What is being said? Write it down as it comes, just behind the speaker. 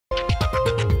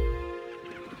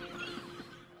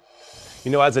You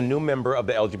know, as a new member of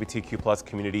the LGBTQ plus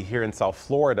community here in South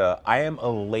Florida, I am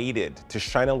elated to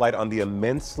shine a light on the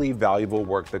immensely valuable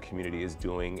work the community is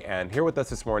doing. And here with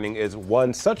us this morning is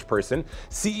one such person,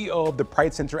 CEO of the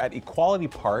Pride Center at Equality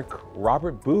Park,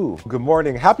 Robert Boo. Good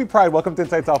morning. Happy Pride. Welcome to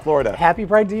Inside South Florida. Happy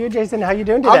Pride to you, Jason. How you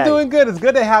doing today? I'm doing good. It's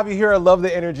good to have you here. I love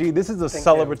the energy. This is a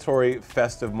celebratory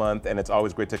festive month, and it's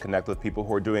always great to connect with people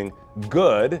who are doing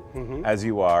good as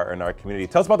you are in our community.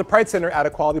 Tell us about the Pride Center at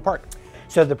Equality Park.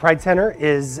 So the Pride Center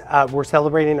is, we're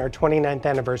celebrating our 29th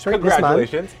anniversary this month.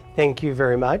 Congratulations. Thank you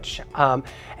very much.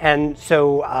 And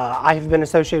so I have been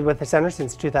associated with the center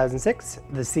since 2006,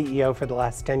 the CEO for the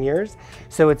last 10 years.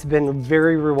 So it's been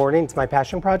very rewarding. It's my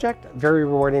passion project. Very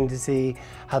rewarding to see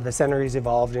how the center has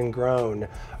evolved and grown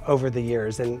over the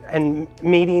years and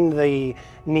meeting the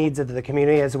needs of the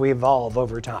community as we evolve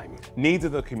over time. Needs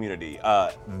of the community.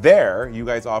 There, you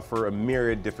guys offer a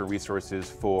myriad different resources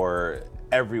for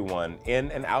everyone in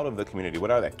and out of the community.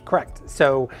 What are they? Correct.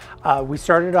 So we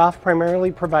started off primarily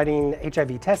providing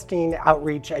HIV testing,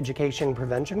 outreach, education,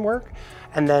 prevention work,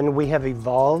 and then we have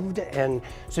evolved, and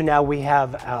so now we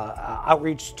have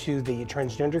outreach to the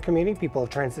transgender community, people of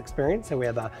trans experience. So we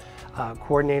have a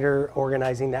coordinator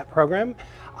organizing that program.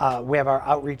 We have our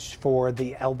outreach for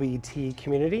the LGBT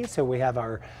community. So we have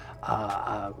our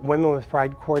Women with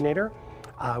Pride coordinator.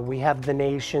 We have the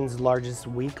nation's largest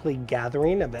weekly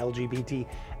gathering of LGBT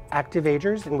active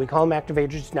agers, and we call them active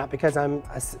agers not because I'm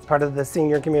part of the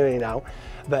senior community now,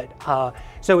 but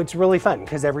so it's really fun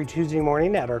because every Tuesday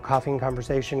morning at our coffee and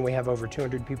conversation, we have over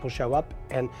 200 people show up,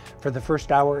 and for the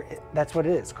first hour, that's what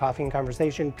it is, coffee and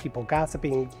conversation, people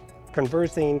gossiping,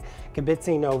 conversing,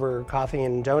 kibitzing over coffee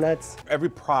and donuts. Every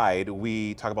Pride,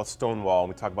 we talk about Stonewall,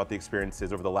 and we talk about the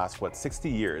experiences over the last, 60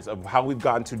 years of how we've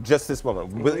gotten to just this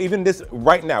moment. With even this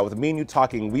right now, with me and you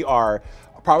talking, we are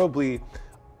probably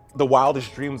the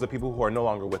wildest dreams of people who are no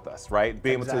longer with us, right?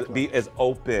 Being able to be as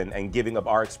open and giving up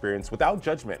our experience without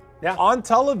judgment on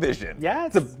television.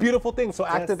 Yes. It's a beautiful thing. So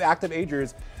active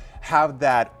agers have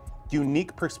that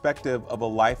unique perspective of a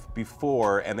life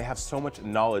before, and they have so much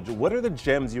knowledge. What are the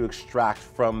gems you extract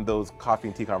from those coffee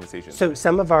and tea conversations? So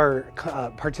some of our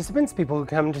participants, people who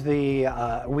come to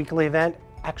the weekly event,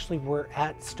 actually were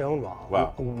at Stonewall.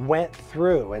 Wow. Went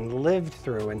through and lived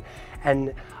through,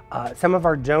 and some of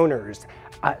our donors,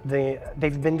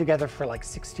 they've been together for like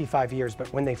 65 years, but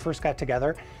when they first got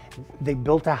together, they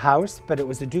built a house, but it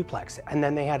was a duplex, and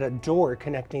then they had a door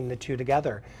connecting the two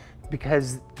together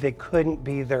because they couldn't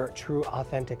be their true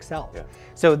authentic self. Yeah.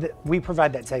 So we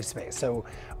provide that safe space. So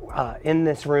in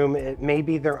this room, it may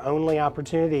be their only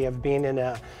opportunity of being in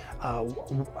a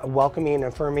welcoming,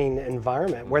 affirming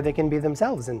environment where they can be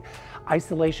themselves. And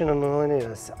isolation and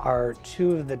loneliness are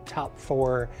two of the top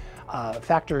 4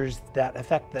 factors that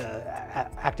affect the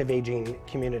active aging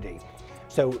community.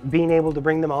 So being able to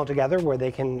bring them all together where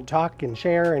they can talk and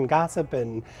share and gossip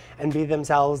and be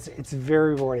themselves, it's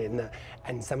very rewarding.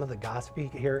 And some of the gossip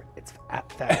here, it's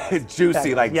fast.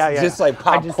 Juicy, like just like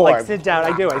popcorn. I just like sit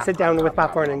down, I sit down with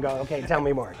popcorn and go, okay, tell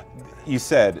me more. You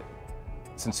said,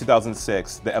 since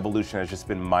 2006, the evolution has just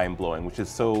been mind-blowing, which is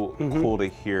so cool to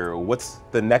hear. What's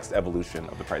the next evolution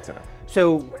of the Pride Center?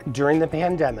 So during the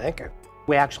pandemic,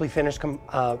 we actually finished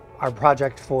our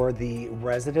project for the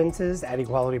residences at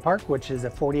Equality Park, which is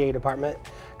a 48 apartment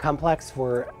complex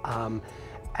for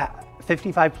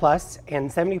 55 plus, and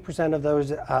 70% of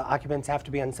those occupants have to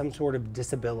be on some sort of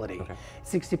disability. Okay.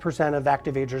 60% of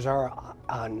active agers are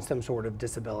on some sort of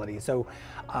disability. So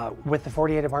with the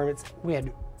 48 apartments, we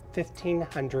had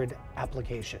 1,500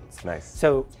 applications. Nice.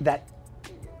 So that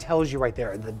tells you right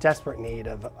there the desperate need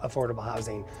of affordable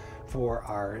housing for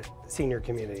our senior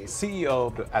communities.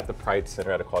 CEO at the Pride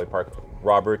Center at Equality Park,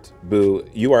 Robert Boo,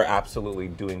 you are absolutely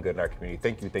doing good in our community.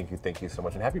 Thank you so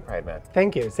much, and happy Pride, man.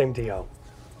 Thank you, same to you.